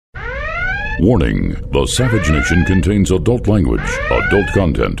Warning, the Savage Nation contains adult language, adult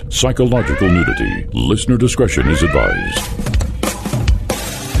content, psychological nudity. Listener discretion is advised.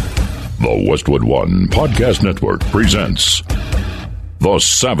 The Westwood One Podcast Network presents The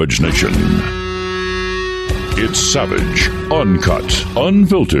Savage Nation. It's savage, uncut,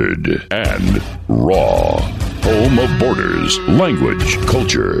 unfiltered, and raw. Home of borders, language,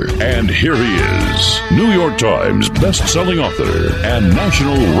 culture. And here he is, New York Times best-selling author and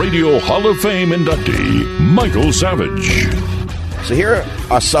National Radio Hall of Fame inductee, Michael Savage. So here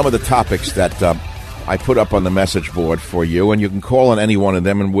are some of the topics that I put up on the message board for you, and you can call on any one of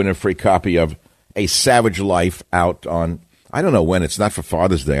them and win a free copy of A Savage Life out on, I don't know when, it's not for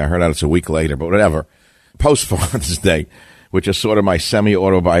Father's Day. I heard out it's a week later, but whatever. Post-Father's Day, which is sort of my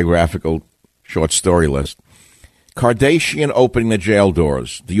semi-autobiographical short story list. Kardashian opening the jail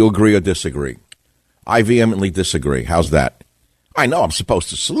doors. Do you agree or disagree? I vehemently disagree. How's that? I know I'm supposed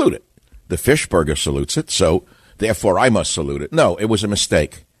to salute it. The Fishburger salutes it, so therefore I must salute it. No, it was a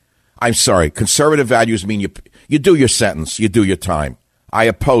mistake. I'm sorry. Conservative values mean you do your sentence, you do your time. I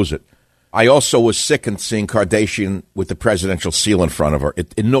oppose it. I also was sick in seeing Kardashian with the presidential seal in front of her.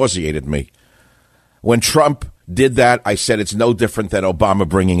 It nauseated me. When Trump did that, I said it's no different than Obama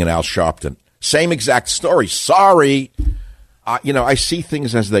bringing in Al Sharpton. Same exact story. Sorry. I see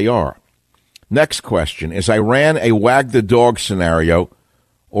things as they are. Next question. Is Iran a wag the dog scenario,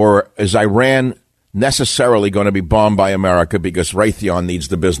 or is Iran necessarily going to be bombed by America because Raytheon needs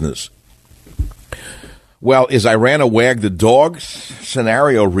the business? Well, is Iran a wag the dog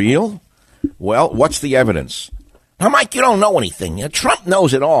scenario real? Well, what's the evidence? Now, Mike, you don't know anything. Trump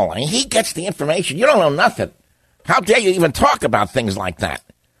knows it all. I mean, he gets the information. You don't know nothing. How dare you even talk about things like that?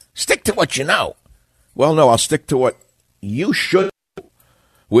 Stick to what you know. Well, no, I'll stick to what you should know,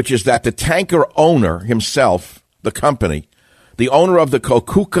 which is that the tanker owner himself, the company, the owner of the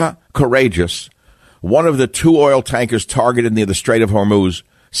Kokuka Courageous, one of the two oil tankers targeted near the Strait of Hormuz,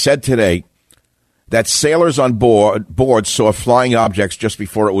 said today that sailors on board saw flying objects just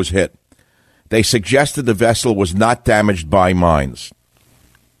before it was hit. They suggested the vessel was not damaged by mines.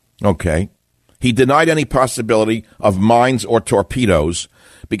 Okay. He denied any possibility of mines or torpedoes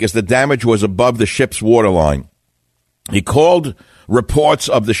because the damage was above the ship's waterline. He called reports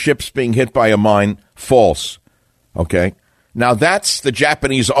of the ships being hit by a mine false. Okay. Now that's the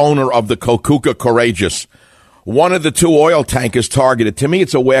Japanese owner of the Kokuka Courageous, one of the two oil tankers targeted. To me,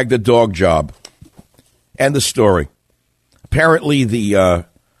 it's a wag the dog job. End the story. Apparently, the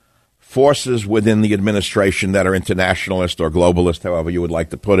forces within the administration that are internationalist or globalist, however you would like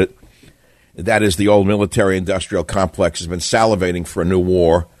to put it, that is the old military-industrial complex, has been salivating for a new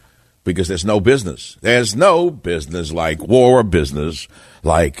war because there's no business. There's no business like war business,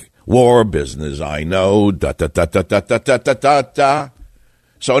 I know, da-da-da-da-da-da-da-da-da.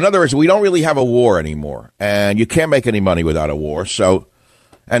 So in other words, we don't really have a war anymore, and you can't make any money without a war. So,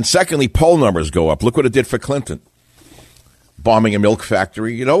 and secondly, poll numbers go up. Look what it did for Clinton. Bombing a milk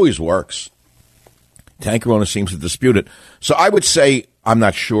factory, it always works. Tanker owner seems to dispute it. So I would say, I'm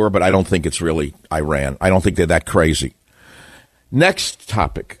not sure, but I don't think it's really Iran. I don't think they're that crazy. Next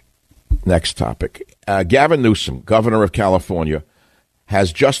topic. Gavin Newsom, governor of California,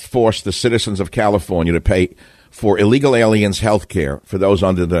 has just forced the citizens of California to pay for illegal aliens' health care for those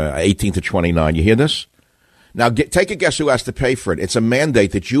under the 18 to 29. You hear this? Now, take a guess who has to pay for it. It's a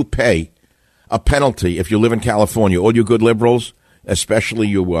mandate that you pay a penalty if you live in California. All you good liberals, especially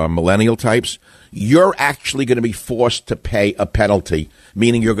you millennial types, you're actually going to be forced to pay a penalty,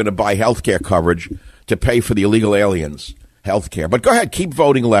 meaning you're going to buy health care coverage to pay for the illegal aliens' health care. But go ahead, keep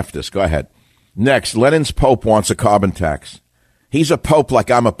voting leftist. Go ahead. Next, Lenin's Pope wants a carbon tax. He's a pope like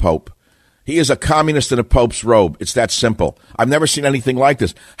I'm a pope. He is a communist in a pope's robe. It's that simple. I've never seen anything like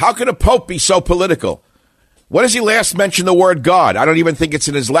this. How can a pope be so political? When does he last mention the word God? I don't even think it's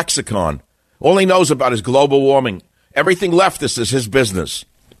in his lexicon. All he knows about is global warming. Everything leftist is his business.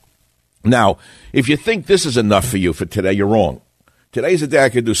 Now, if you think this is enough for you for today, you're wrong. Today's the day I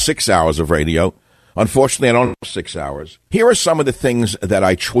could do 6 hours of radio. Unfortunately, I don't have 6 hours. Here are some of the things that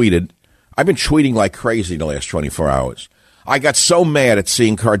I tweeted. I've been tweeting like crazy the last 24 hours. I got so mad at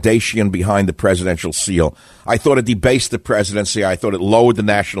seeing Kardashian behind the presidential seal. I thought it debased the presidency. I thought it lowered the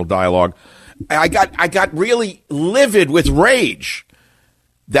national dialogue. I got really livid with rage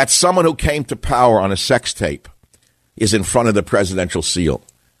that someone who came to power on a sex tape is in front of the presidential seal.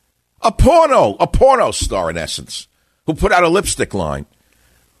 A porno star, in essence, who put out a lipstick line.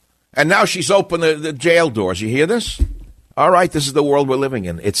 And now she's opened the jail doors. You hear this? All right, this is the world we're living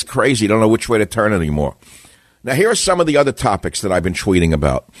in. It's crazy. You don't know which way to turn anymore. Now, here are some of the other topics that I've been tweeting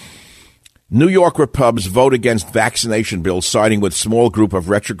about. New York Repubs vote against vaccination bill, siding with small group of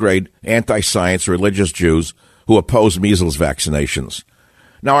retrograde, anti-science, religious Jews who oppose measles vaccinations.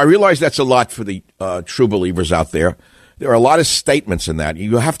 Now, I realize that's a lot for the true believers out there. There are a lot of statements in that.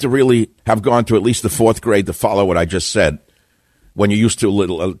 You have to really have gone to at least the fourth grade to follow what I just said when you're used to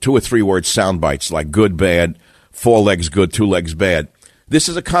little 2 or 3 word sound bites like good, bad, 4 legs good, 2 legs bad. This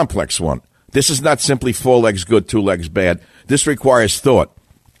is a complex one. This is not simply 4 legs good, 2 legs bad. This requires thought.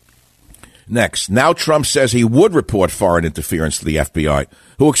 Next, now Trump says he would report foreign interference to the FBI.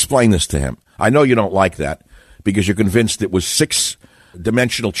 Who explained this to him? I know you don't like that because you're convinced it was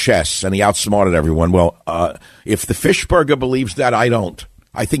 6-dimensional chess and he outsmarted everyone. Well, if the Fishburger believes that, I don't.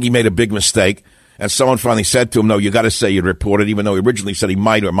 I think he made a big mistake. And someone finally said to him, no, you got to say you'd report it, even though he originally said he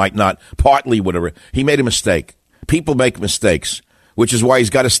might or might not, partly would have. He made a mistake. People make mistakes, which is why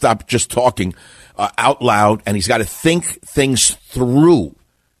he's got to stop just talking out loud, and he's got to think things through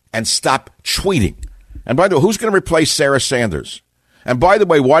and stop tweeting. And by the way, who's going to replace Sarah Sanders? And by the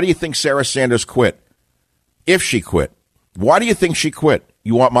way, why do you think Sarah Sanders quit? If she quit. Why do you think she quit?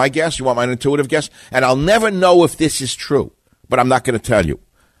 You want my guess? You want my intuitive guess? And I'll never know if this is true, but I'm not going to tell you.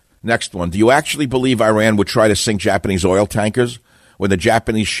 Next one. Do you actually believe Iran would try to sink Japanese oil tankers when the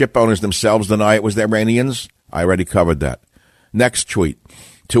Japanese ship owners themselves deny it was the Iranians? I already covered that. Next tweet,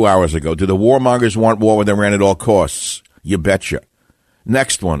 2 hours ago. Do the warmongers want war with Iran at all costs? You betcha.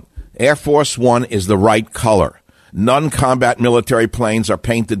 Next one. Air Force One is the right color. Non-combat military planes are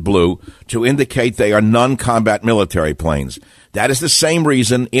painted blue to indicate they are non-combat military planes. That is the same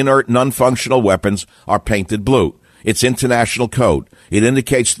reason inert, non-functional weapons are painted blue. It's international code. It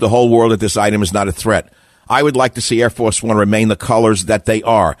indicates to the whole world that this item is not a threat. I would like to see Air Force One remain the colors that they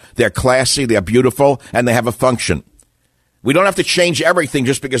are. They're classy, they're beautiful, and they have a function. We don't have to change everything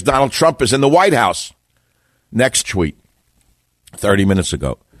just because Donald Trump is in the White House. Next tweet, 30 minutes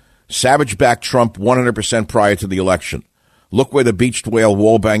ago. Savage backed Trump 100% prior to the election. Look where the beached whale,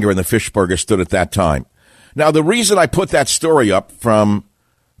 Wallbanger, and the Fishburger stood at that time. Now, the reason I put that story up from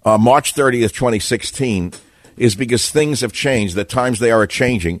March 30th, 2016, is because things have changed. The times they are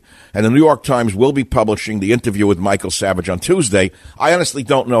changing. And the New York Times will be publishing the interview with Michael Savage on Tuesday. I honestly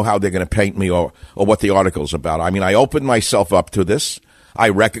don't know how they're going to paint me or what the article's about. I mean, I opened myself up to this. I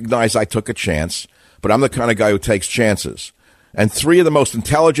recognize I took a chance, but I'm the kind of guy who takes chances. And 3 of the most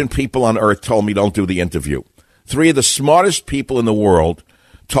intelligent people on earth told me don't do the interview. 3 of the smartest people in the world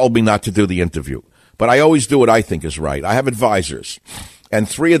told me not to do the interview. But I always do what I think is right. I have advisors. And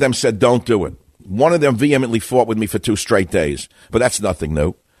 3 of them said don't do it. One of them vehemently fought with me for 2 straight days. But that's nothing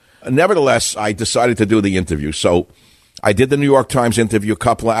new. Nevertheless, I decided to do the interview. So I did the New York Times interview a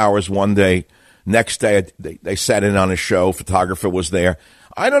couple of hours one day. Next day, they sat in on a show. Photographer was there.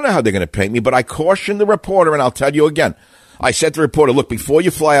 I don't know how they're going to paint me, but I cautioned the reporter, and I'll tell you again. I said to the reporter, look, before you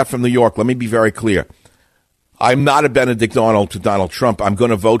fly out from New York, let me be very clear. I'm not a Benedict Arnold to Donald Trump. I'm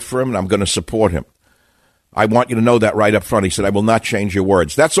going to vote for him, and I'm going to support him. I want you to know that right up front. He said, I will not change your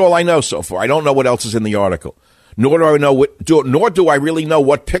words. That's all I know so far. I don't know what else is in the article. Nor do I really know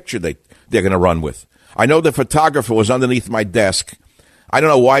what picture they're going to run with. I know the photographer was underneath my desk. I don't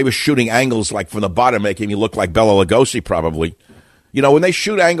know why he was shooting angles like from the bottom, making me look like Bela Lugosi probably. You know, when they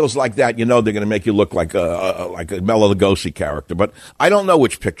shoot angles like that, you know they're going to make you look like a Bela Lugosi character. But I don't know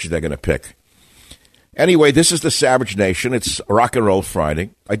which picture they're going to pick. Anyway, this is the Savage Nation. It's Rock and Roll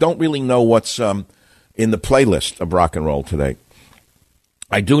Friday. I don't really know what's in the playlist of rock and roll today.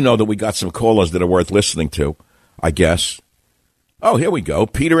 I do know that we got some callers that are worth listening to, I guess. Oh, here we go.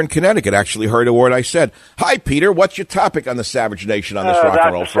 Peter in Connecticut actually heard a word I said. Hi, Peter. What's your topic on the Savage Nation on this Rock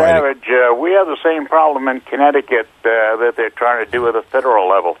and Roll Friday? Savage, we have the same problem in Connecticut that they're trying to do at a federal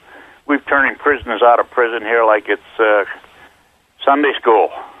level. We're turning prisoners out of prison here like it's Sunday school.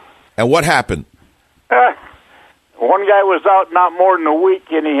 And what happened? One guy was out not more than a week,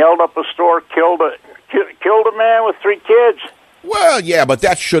 and he held up a store, killed a man with 3 kids. Well, yeah, but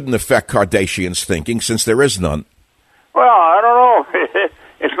that shouldn't affect Kardashian's thinking, since there is none. Well, I don't know.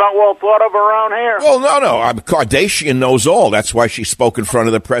 It's not well thought of around here. Well, no. Kardashian knows all. That's why she spoke in front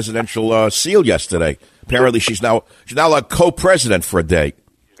of the presidential seal yesterday. Apparently, she's now a co-president for a day.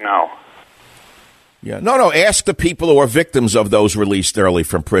 No. Yeah, no. Ask the people who are victims of those released early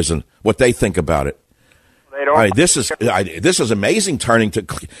from prison what they think about it. They don't. This is amazing. Turning to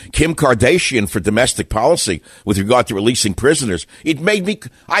Kim Kardashian for domestic policy with regard to releasing prisoners. It made me.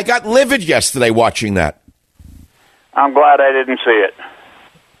 I got livid yesterday watching that. I'm glad I didn't see it.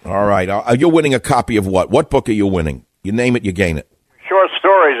 All right. You're winning a copy of what? What book are you winning? You name it, you gain it. Short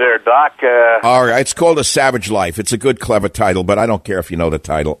stories there, Doc. All right. It's called A Savage Life. It's a good, clever title, but I don't care if you know the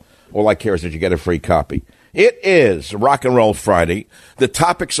title. All I care is that you get a free copy. It is Rock and Roll Friday. The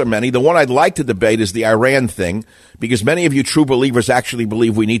topics are many. The one I'd like to debate is the Iran thing, because many of you true believers actually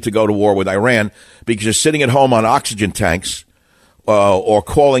believe we need to go to war with Iran because you're sitting at home on oxygen tanks or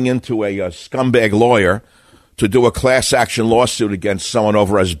calling into a scumbag lawyer to do a class action lawsuit against someone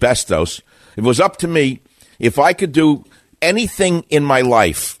over asbestos. If it was up to me, if I could do anything in my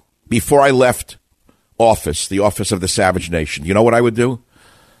life before I left office, the office of the Savage Nation, you know what I would do?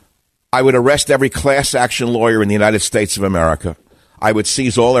 I would arrest every class action lawyer in the United States of America. I would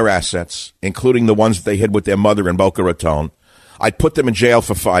seize all their assets, including the ones that they hid with their mother in Boca Raton. I'd put them in jail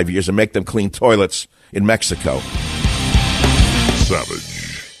for 5 years and make them clean toilets in Mexico.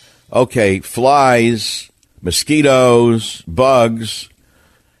 Savage. Okay, flies, mosquitoes, bugs.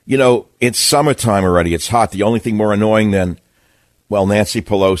 You know, it's summertime already. It's hot. The only thing more annoying than, well, Nancy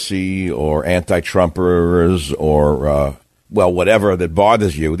Pelosi or anti-Trumpers or, whatever that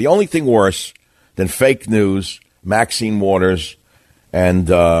bothers you. The only thing worse than fake news, Maxine Waters, and,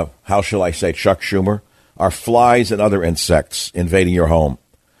 how shall I say, Chuck Schumer, are flies and other insects invading your home.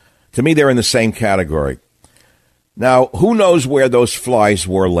 To me, they're in the same category. Now, who knows where those flies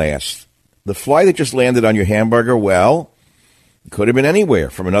were last? The fly that just landed on your hamburger, well, it could have been anywhere,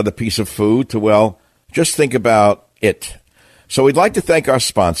 from another piece of food to, well, just think about it. So we'd like to thank our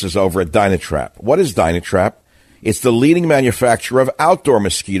sponsors over at Dynatrap. What is Dynatrap? It's the leading manufacturer of outdoor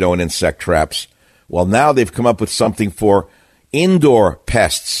mosquito and insect traps. Well, now they've come up with something for indoor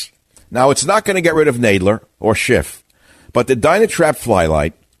pests. Now, it's not going to get rid of Nadler or Schiff, but the Dynatrap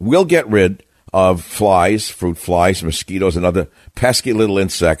Flylight will get rid of flies, fruit flies, mosquitoes, and other pesky little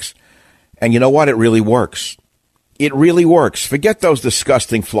insects. And you know what? It really works. It really works. Forget those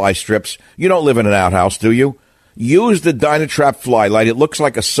disgusting fly strips. You don't live in an outhouse, do you? Use the Dynatrap Flylight. It looks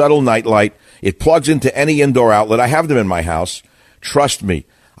like a subtle nightlight. It plugs into any indoor outlet. I have them in my house. Trust me.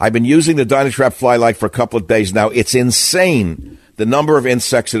 I've been using the Dynatrap Flylight for a couple of days now. It's insane, the number of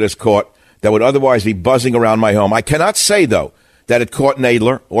insects it has caught that would otherwise be buzzing around my home. I cannot say, though, that it caught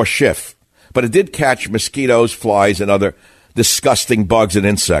Nadler or Schiff, but it did catch mosquitoes, flies, and other disgusting bugs and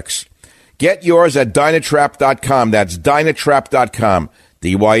insects. Get yours at Dynatrap.com. That's Dynatrap.com.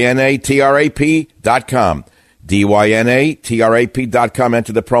 DYNATRAP.com. DYNATRAP.com.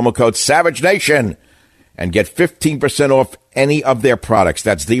 Enter the promo code Savage Nation and get 15% off any of their products.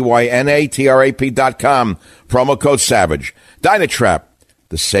 That's DYNATRAP.com. Promo code Savage. Dynatrap,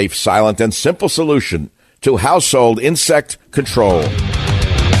 the safe, silent, and simple solution to household insect control.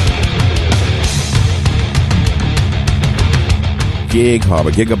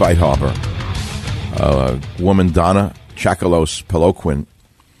 Gigabyte Harbor. Woman Donna Chakalos Peloquin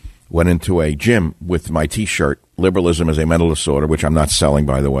went into a gym with my T-shirt, Liberalism is a Mental Disorder, which I'm not selling,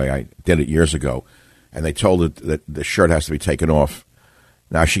 by the way. I did it years ago. And they told her that the shirt has to be taken off.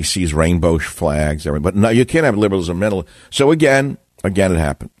 Now she sees rainbow flags. But no, you can't have liberalism mental. So again, it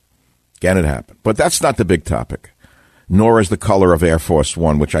happened. Again, it happened. But that's not the big topic. Nor is the color of Air Force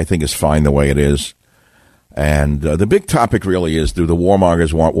One, which I think is fine the way it is. And the big topic really is, do the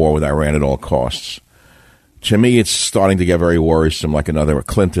warmongers want war with Iran at all costs? To me, it's starting to get very worrisome, like another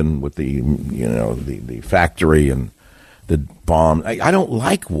Clinton with the factory and the bomb. I don't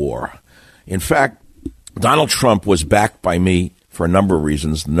like war. In fact, Donald Trump was backed by me for a number of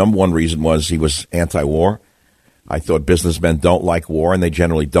reasons. The number one reason was he was anti-war. I thought businessmen don't like war, and they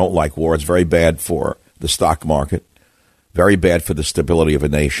generally don't like war. It's very bad for the stock market, very bad for the stability of a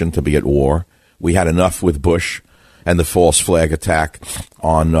nation to be at war. We had enough with Bush and the false flag attack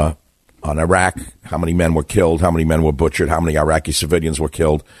on Iraq, how many men were killed, how many men were butchered, how many Iraqi civilians were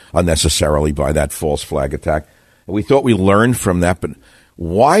killed unnecessarily by that false flag attack. And we thought we learned from that, but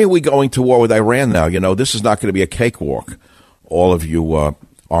why are we going to war with Iran now? You know, this is not going to be a cakewalk. All of you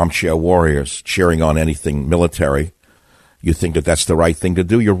armchair warriors cheering on anything military, you think that that's the right thing to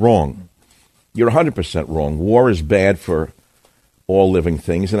do. You're wrong. You're 100% wrong. War is bad for all living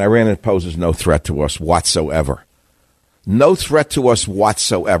things, and Iran poses no threat to us whatsoever. No threat to us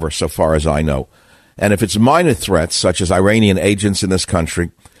whatsoever, so far as I know. And if it's minor threats, such as Iranian agents in this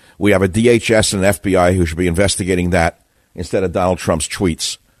country, we have a DHS and an FBI who should be investigating that instead of Donald Trump's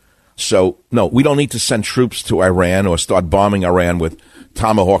tweets. So, no, we don't need to send troops to Iran or start bombing Iran with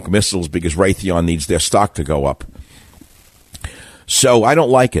Tomahawk missiles because Raytheon needs their stock to go up. So I don't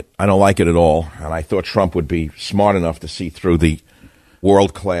like it. I don't like it at all. And I thought Trump would be smart enough to see through the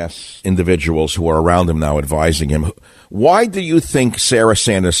world-class individuals who are around him now advising him. Why do you think Sarah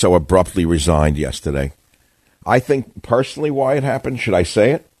Sanders so abruptly resigned yesterday? I think personally why it happened. Should I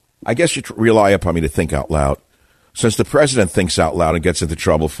say it? I guess you rely upon me to think out loud. Since the president thinks out loud and gets into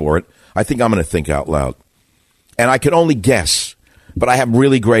trouble for it, I think I'm going to think out loud. And I can only guess, but I have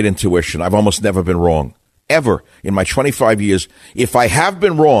really great intuition. I've almost never been wrong, ever in my 25 years. If I have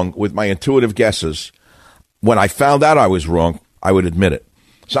been wrong with my intuitive guesses, when I found out I was wrong, I would admit it.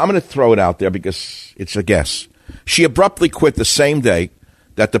 So I'm going to throw it out there because it's a guess. She abruptly quit the same day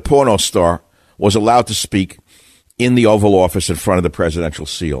that the porno star was allowed to speak in the Oval Office in front of the presidential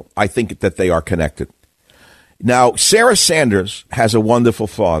seal. I think that they are connected. Now, Sarah Sanders has a wonderful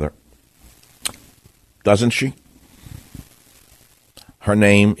father, doesn't she?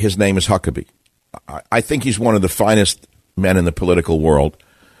 His name is Huckabee. I think he's one of the finest men in the political world.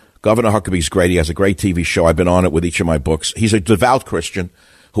 Governor Huckabee's great. He has a great TV show. I've been on it with each of my books. He's a devout Christian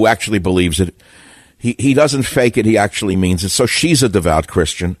who actually believes it. He doesn't fake it. He actually means it. So she's a devout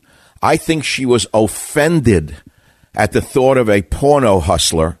Christian. I think she was offended at the thought of a porno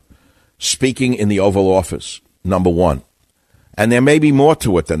hustler speaking in the Oval Office, number one. And there may be more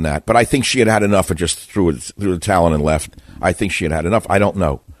to it than that, but I think she had had enough and just threw the towel and left. I think she had had enough. I don't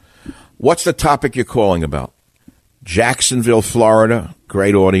know. What's the topic you're calling about? Jacksonville, Florida.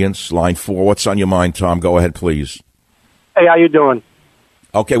 Great audience. Line 4. What's on your mind, Tom? Go ahead, please. Hey, how you doing?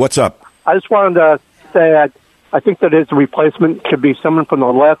 Okay, what's up? I just wanted to say that I think that his replacement should be someone from the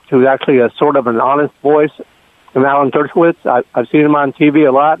left who's actually a sort of an honest voice. And Alan Dershowitz, I've seen him on TV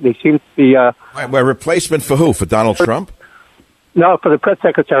a lot. He seems to be... Well, replacement for who? For Donald Trump? No, for the press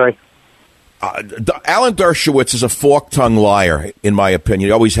secretary. Alan Dershowitz is a fork-tongued liar, in my opinion.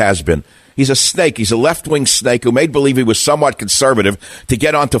 He always has been. He's a snake. He's a left-wing snake who made believe he was somewhat conservative to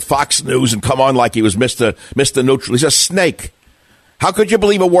get onto Fox News and come on like he was Mr. Neutral. He's a snake. How could you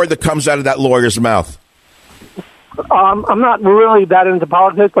believe a word that comes out of that lawyer's mouth? I'm not really that into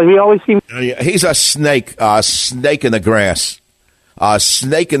politics, but he always seems... He's a snake in the grass.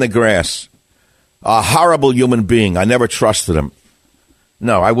 Snake in the grass. A horrible human being. I never trusted him.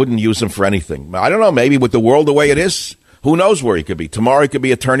 No, I wouldn't use him for anything. I don't know, maybe with the world the way it is, who knows where he could be. Tomorrow he could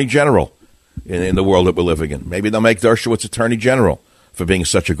be Attorney General in the world that we're living in. Maybe they'll make Dershowitz Attorney General for being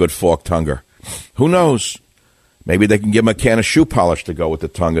such a good fork-tonguer. Who knows? Maybe they can give him a can of shoe polish to go with the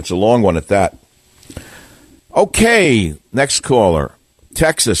tongue. It's a long one at that. Okay, next caller.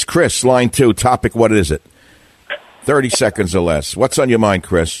 Texas, Chris, line 2. Topic, what is it? 30 seconds or less. What's on your mind,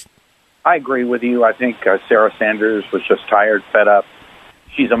 Chris? I agree with you. I think Sarah Sanders was just tired, fed up.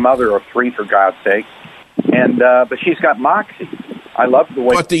 She's a mother of 3, for God's sake. And but she's got moxie. I love the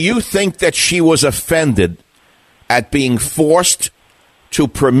way... But do you think that she was offended at being forced to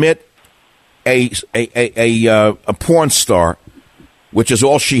permit a porn star, which is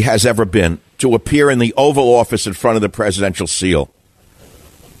all she has ever been, to appear in the Oval Office in front of the presidential seal?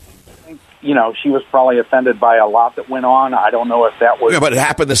 You know, she was probably offended by a lot that went on. I don't know if that was... Yeah, but it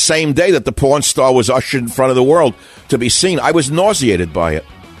happened the same day that the porn star was ushered in front of the world to be seen. I was nauseated by it.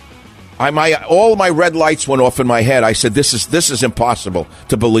 All my red lights went off in my head. I said, this is impossible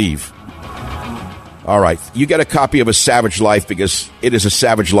to believe. All right, you get a copy of A Savage Life because it is a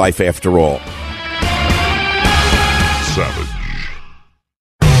savage life after all. Savage.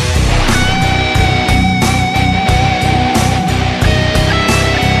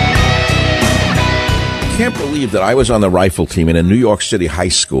 I can't believe that I was on the rifle team in a New York City high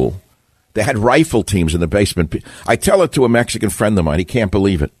school. They had rifle teams in the basement. I tell it to a Mexican friend of mine. He can't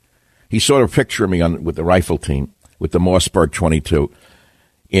believe it. He saw a picture of me with the rifle team, with the Mossberg 22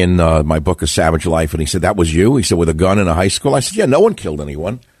 in my book, A Savage Life. And he said, that was you? He said, with a gun in a high school? I said, yeah, no one killed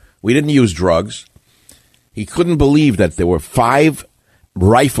anyone. We didn't use drugs. He couldn't believe that there were 5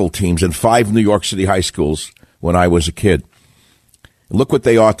 rifle teams in 5 New York City high schools when I was a kid. Look what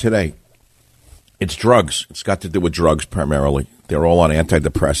they are today. It's drugs. It's got to do with drugs primarily. They're all on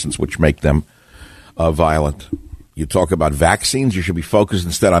antidepressants, which make them violent. You talk about vaccines, you should be focused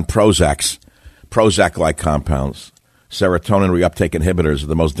instead on Prozac-like compounds. Serotonin reuptake inhibitors are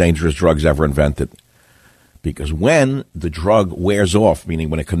the most dangerous drugs ever invented. Because when the drug wears off,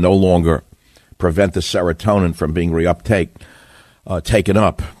 meaning when it can no longer prevent the serotonin from being taken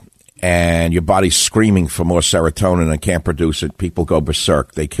up, and your body's screaming for more serotonin and can't produce it, people go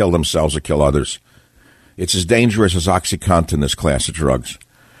berserk. They kill themselves or kill others. It's as dangerous as OxyContin, this class of drugs.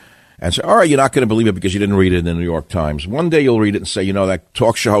 And so, all right, you're not going to believe it because you didn't read it in the New York Times. One day you'll read it and say, you know, that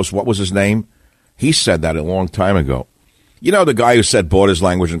talk show host, what was his name? He said that a long time ago. You know the guy who said borders,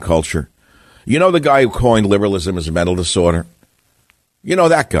 language, and culture? You know the guy who coined liberalism as a mental disorder? You know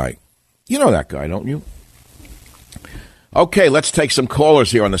that guy. You know that guy, don't you? Okay, let's take some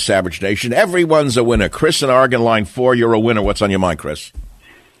callers here on the Savage Nation. Everyone's a winner. Chris in Oregon, line 4, you're a winner. What's on your mind, Chris?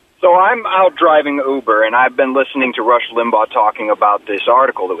 So I'm out driving Uber, and I've been listening to Rush Limbaugh talking about this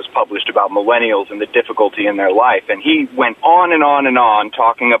article that was published about millennials and the difficulty in their life. And he went on and on and on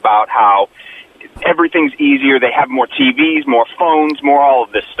talking about how everything's easier. They have more TVs, more phones, more all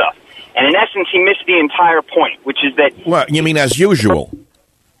of this stuff. And in essence, he missed the entire point, which is that... Well, you mean as usual?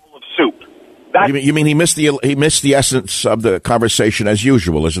 ...of soup. You mean he missed the essence of the conversation as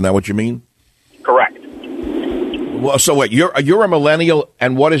usual? Isn't that what you mean? Correct. Well, so what? You're a millennial,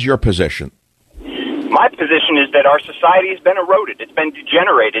 and what is your position? My position is that our society has been eroded. It's been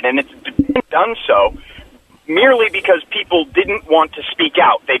degenerated, and it's done so merely because people didn't want to speak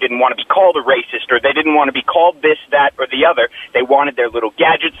out. They didn't want to be called a racist, or they didn't want to be called this, that, or the other. They wanted their little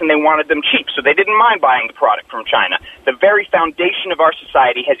gadgets, and they wanted them cheap, so they didn't mind buying the product from China. The very foundation of our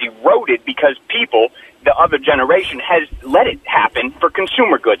society has eroded because people, the other generation, has let it happen for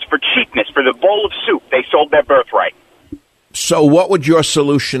consumer goods, for cheapness, for the bowl of soup. They sold their birthright. So what would your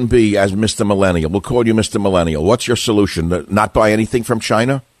solution be as Mr. Millennial? We'll call you Mr. Millennial. What's your solution? Not buy anything from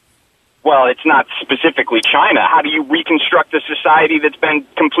China? Well, it's not specifically China. How do you reconstruct a society that's been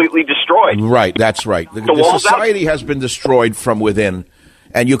completely destroyed? Right, that's right. The society has been destroyed from within,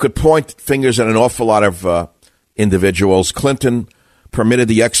 and you could point fingers at an awful lot of individuals. Clinton permitted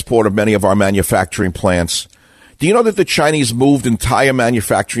the export of many of our manufacturing plants. Do you know that the Chinese moved entire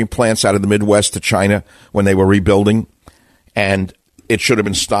manufacturing plants out of the Midwest to China when they were rebuilding? And it should have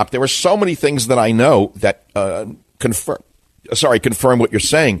been stopped. There were so many things that I know that confirm what you're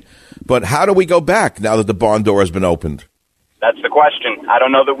saying. But how do we go back now that the barn door has been opened? That's the question. I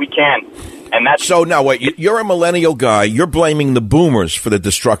don't know that we can. And that's so now wait, you're a millennial guy. You're blaming the boomers for the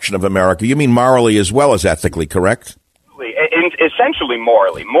destruction of America. You mean morally as well as ethically, correct? Essentially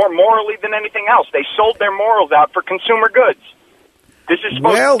morally. More morally than anything else. They sold their morals out for consumer goods.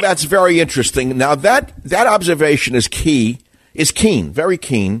 Well, that's very interesting. Now, that observation is keen, very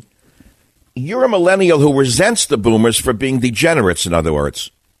keen. You're a millennial who resents the boomers for being degenerates, in other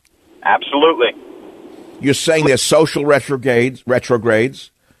words. Absolutely. You're saying they're social retrogrades,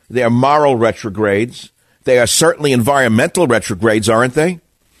 they're moral retrogrades, they are certainly environmental retrogrades, aren't they?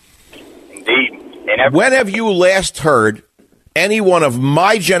 Indeed. When have you last heard anyone of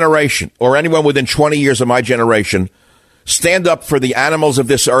my generation, or anyone within 20 years of my generation, stand up for the animals of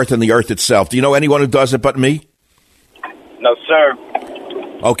this earth and the earth itself? Do you know anyone who does it but me? No, sir.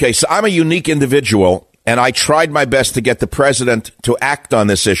 Okay, so I'm a unique individual, and I tried my best to get the president to act on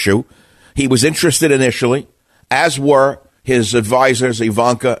this issue. He was interested initially, as were his advisors,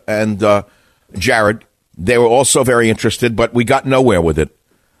 Ivanka and Jared. They were also very interested, but we got nowhere with it.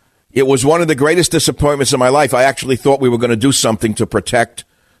 It was one of the greatest disappointments of my life. I actually thought we were going to do something to protect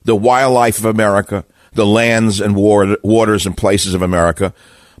the wildlife of America, the lands and waters and places of America.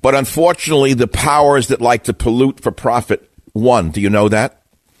 But unfortunately, the powers that like to pollute for profit won. Do you know that?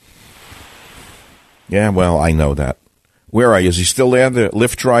 Yeah, well, I know that. Where are you? Is he still there, the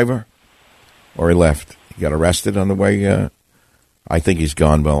Lyft driver? Or he left? He got arrested on the way? I think he's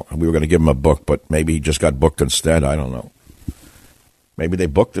gone. Well, we were going to give him a book, but maybe he just got booked instead. I don't know. Maybe they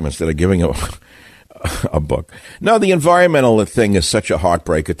booked him instead of giving him a book. No, the environmental thing is such a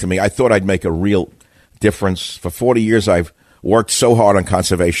heartbreaker to me. I thought I'd make a real difference. For 40 years, I've worked so hard on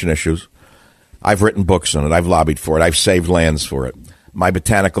conservation issues. I've written books on it. I've lobbied for it. I've saved lands for it. My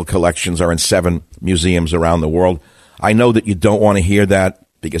botanical collections are in 7 museums around the world. I know that you don't want to hear that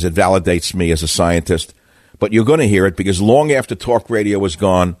because it validates me as a scientist, but you're going to hear it because long after talk radio is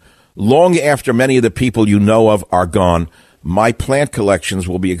gone, long after many of the people you know of are gone, my plant collections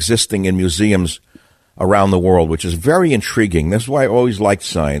will be existing in museums around the world, which is very intriguing. That's why I always liked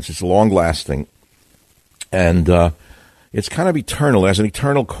science. It's long-lasting, and it's kind of eternal. It has an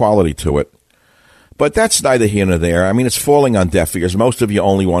eternal quality to it. But that's neither here nor there. I mean, it's falling on deaf ears. Most of you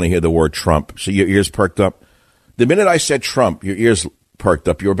only want to hear the word Trump, so your ears perked up. The minute I said Trump, your ears perked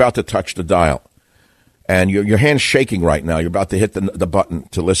up. You're about to touch the dial, and your hand's shaking right now. You're about to hit the button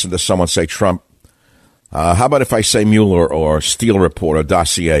to listen to someone say Trump. How about if I say Mueller or Steele Report or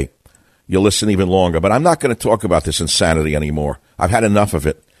Dossier? You'll listen even longer. But I'm not going to talk about this insanity anymore. I've had enough of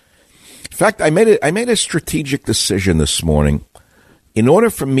it. In fact, I made a strategic decision this morning. In order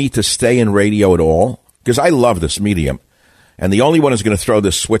for me to stay in radio at all, because I love this medium, and the only one who's going to throw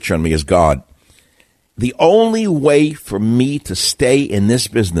this switch on me is God. The only way for me to stay in this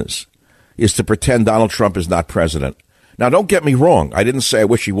business is to pretend Donald Trump is not president. Now, don't get me wrong. I didn't say I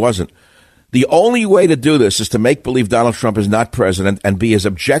wish he wasn't. The only way to do this is to make believe Donald Trump is not president and be as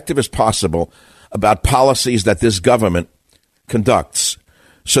objective as possible about policies that this government conducts.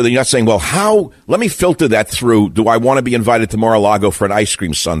 So that you're not saying, well, how? Let me filter that through. Do I want to be invited to Mar-a-Lago for an ice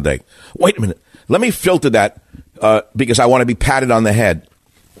cream sundae? Wait a minute. Let me filter that because I want to be patted on the head.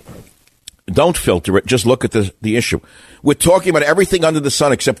 Don't filter it. Just look at the issue. We're talking about everything under the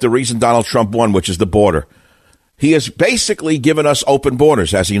sun except the reason Donald Trump won, which is the border. He has basically given us open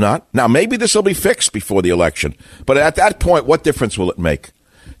borders, has he not? Now, maybe this will be fixed before the election. But at that point, what difference will it make?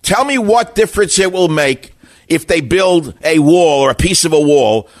 Tell me what difference it will make if they build a wall or a piece of a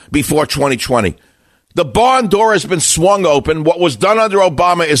wall before 2020. The barn door has been swung open. What was done under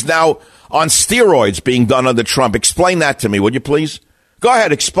Obama is now on steroids being done under Trump. Explain that to me, would you please? Go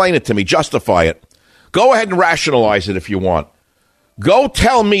ahead, explain it to me. Justify it. Go ahead and rationalize it if you want. Go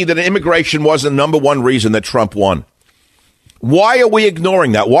tell me that immigration was the number one reason that Trump won. Why are we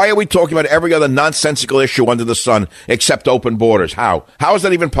ignoring that? Why are we talking about every other nonsensical issue under the sun except open borders? How? How is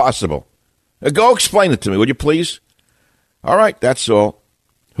that even possible? Go explain it to me, would you please? All right, that's all.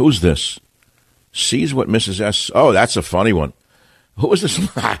 Who's this? Sees what Mrs. S... Oh, that's a funny one. Who is this?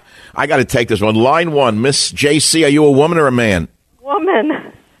 I got to take this one. Line 1, Miss J.C., are you a woman or a man?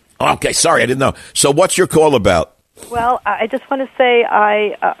 Woman. Okay, sorry, I didn't know. So what's your call about? Well, I just want to say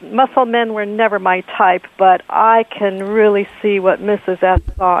muscle men were never my type, but I can really see what Mrs. S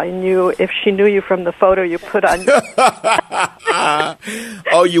saw in you if she knew you from the photo you put on.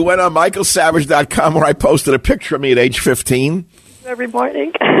 Oh, you went on michaelsavage.com where I posted a picture of me at age 15? Every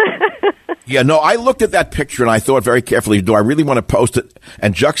morning. Yeah, no, I looked at that picture and I thought very carefully, do I really want to post it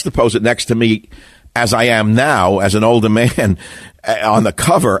and juxtapose it next to me as I am now, as an older man, on the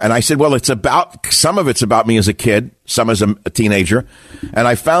cover? And I said, well, some of it's about me as a kid, some as a teenager. And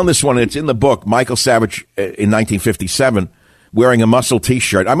I found this one, and it's in the book, Michael Savage in 1957, wearing a muscle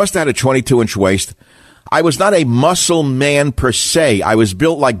T-shirt. I must have had a 22-inch waist. I was not a muscle man per se. I was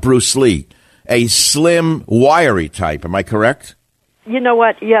built like Bruce Lee, a slim, wiry type. Am I correct? You know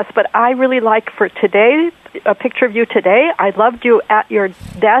what? Yes, but I really like for today, a picture of you today. I loved you at your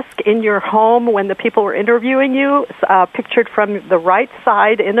desk in your home when the people were interviewing you, pictured from the right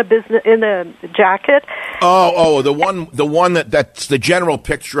side in a jacket. Oh, the one that's the general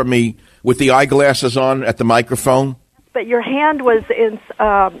picture of me with the eyeglasses on at the microphone. But your hand was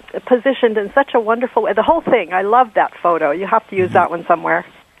positioned in such a wonderful way. The whole thing. I love that photo. You have to use that one somewhere.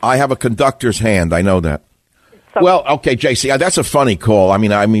 I have a conductor's hand. I know that. So, well, okay, JC, that's a funny call. I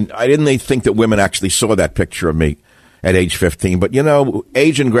mean, I didn't think that women actually saw that picture of me at age 15. But, you know,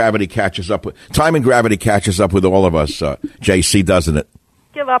 age and gravity catches up with time, and gravity catches up with all of us, JC, doesn't it?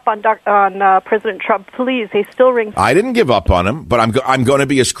 Give up on President Trump, please. He still rings. I didn't give up on him, but I'm going to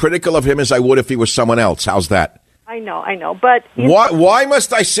be as critical of him as I would if he was someone else. How's that? I know. But why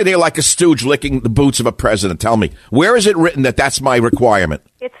must I sit here like a stooge licking the boots of a president? Tell me, where is it written that that's my requirement?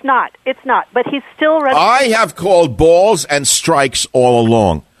 It's not. But he's still. I have called balls and strikes all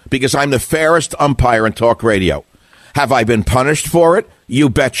along because I'm the fairest umpire in talk radio. Have I been punished for it? You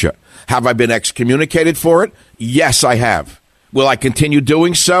betcha. Have I been excommunicated for it? Yes, I have. Will I continue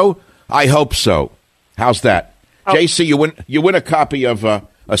doing so? I hope so. How's that? Oh. JC, you win a copy of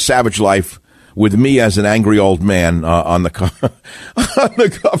A Savage Life with me as an angry old man on the on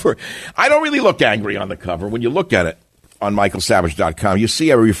the cover. I don't really look angry on the cover. When you look at it on michaelsavage.com, you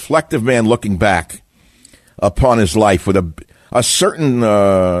see a reflective man looking back upon his life with a certain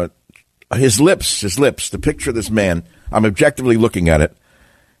his lips, the picture of this man. I'm objectively looking at it.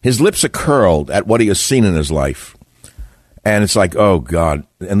 His lips are curled at what he has seen in his life. And it's like, oh, God.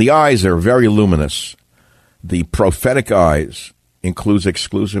 And the eyes are very luminous. The prophetic eyes includes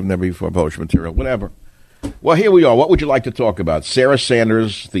exclusive, never before published material, whatever. Well, here we are. What would you like to talk about? Sarah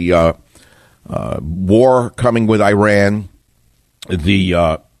Sanders, the war coming with Iran,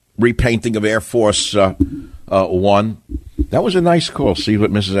 the repainting of Air Force One. That was a nice call. See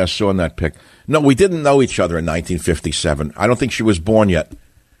what Mrs. S saw in that pic. No, we didn't know each other in 1957. I don't think she was born yet.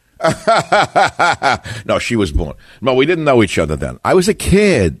 No, she was born. No, we didn't know each other then. I was a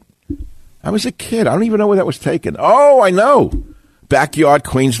kid. I don't even know where that was taken. Oh, I know. Backyard,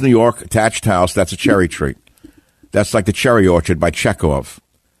 Queens, New York, attached house. That's a cherry tree. That's like the Cherry Orchard by Chekhov.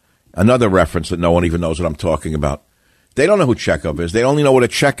 Another reference that no one even knows what I'm talking about. They don't know who Chekhov is. They only know what a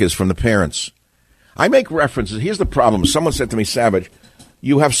check is from the parents. I make references. Here's the problem. Someone said to me, Savage,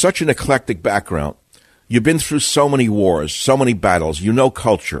 you have such an eclectic background. You've been through so many wars, so many battles. You know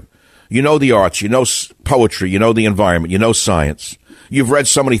culture. You know the arts. You know poetry. You know the environment. You know science. You've read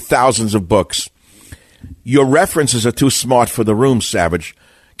so many thousands of books. Your references are too smart for the room, Savage.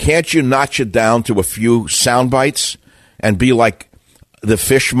 Can't you notch it down to a few sound bites and be like the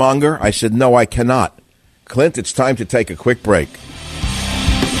fishmonger? I said, no, I cannot. Clint, it's time to take a quick break.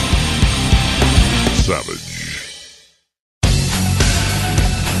 Savage.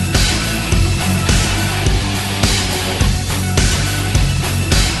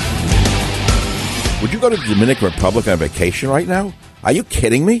 Would you go to the Dominican Republic on vacation right now? Are you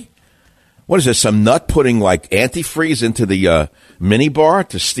kidding me? What is this, some nut putting like antifreeze into the minibar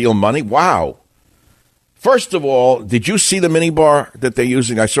to steal money? Wow. First of all, did you see the minibar that they're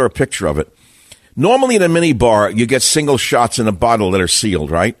using? I saw a picture of it. Normally in a mini bar, you get single shots in a bottle that are sealed,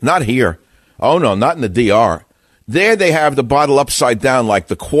 right? Not here. Oh, no, not in the DR. There they have the bottle upside down like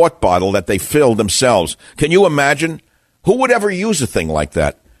the quart bottle that they filled themselves. Can you imagine? Who would ever use a thing like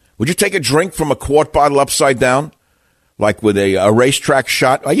that? Would you take a drink from a quart bottle upside down? Like with a racetrack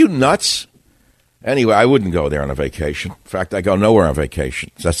shot? Are you nuts? Anyway, I wouldn't go there on a vacation. In fact, I go nowhere on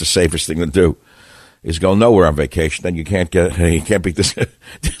vacation. That's the safest thing to do, is go nowhere on vacation. Then you can't be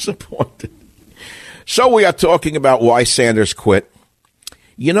disappointed. So we are talking about why Sanders quit.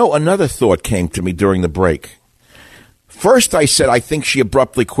 You know, another thought came to me during the break. First, I said I think she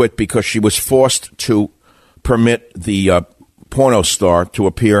abruptly quit because she was forced to permit the porno star to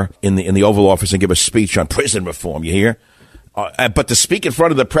appear in the Oval Office and give a speech on prison reform. You hear? But to speak in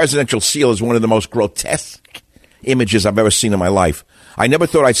front of the presidential seal is one of the most grotesque images I've ever seen in my life. I never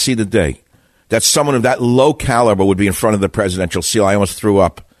thought I'd see the day that someone of that low caliber would be in front of the presidential seal. I almost threw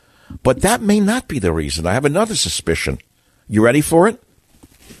up. But that may not be the reason. I have another suspicion. You ready for it?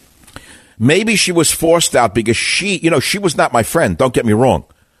 Maybe she was forced out because she was not my friend. Don't get me wrong.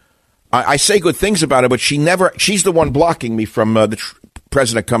 I say good things about her, but she's the one blocking me from the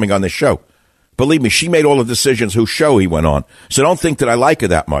president coming on this show. Believe me, she made all the decisions whose show he went on. So don't think that I like her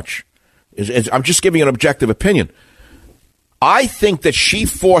that much. I'm just giving an objective opinion. I think that she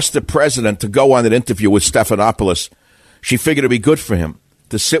forced the president to go on an interview with Stephanopoulos. She figured it'd be good for him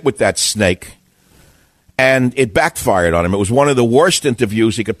to sit with that snake, and it backfired on him. It was one of the worst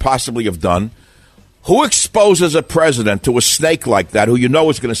interviews he could possibly have done. Who exposes a president to a snake like that, who you know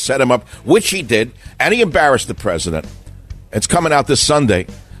is going to set him up, which he did, and he embarrassed the president. It's coming out this Sunday.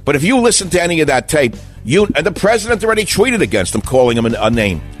 But if you listen to any of that tape, and the president already tweeted against him, calling him a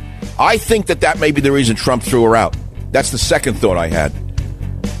name. I think that may be the reason Trump threw her out. That's the second thought I had.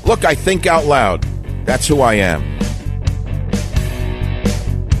 Look, I think out loud. That's who I am.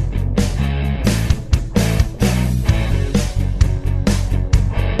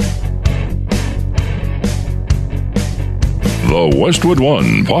 The Westwood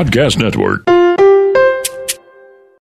One Podcast Network.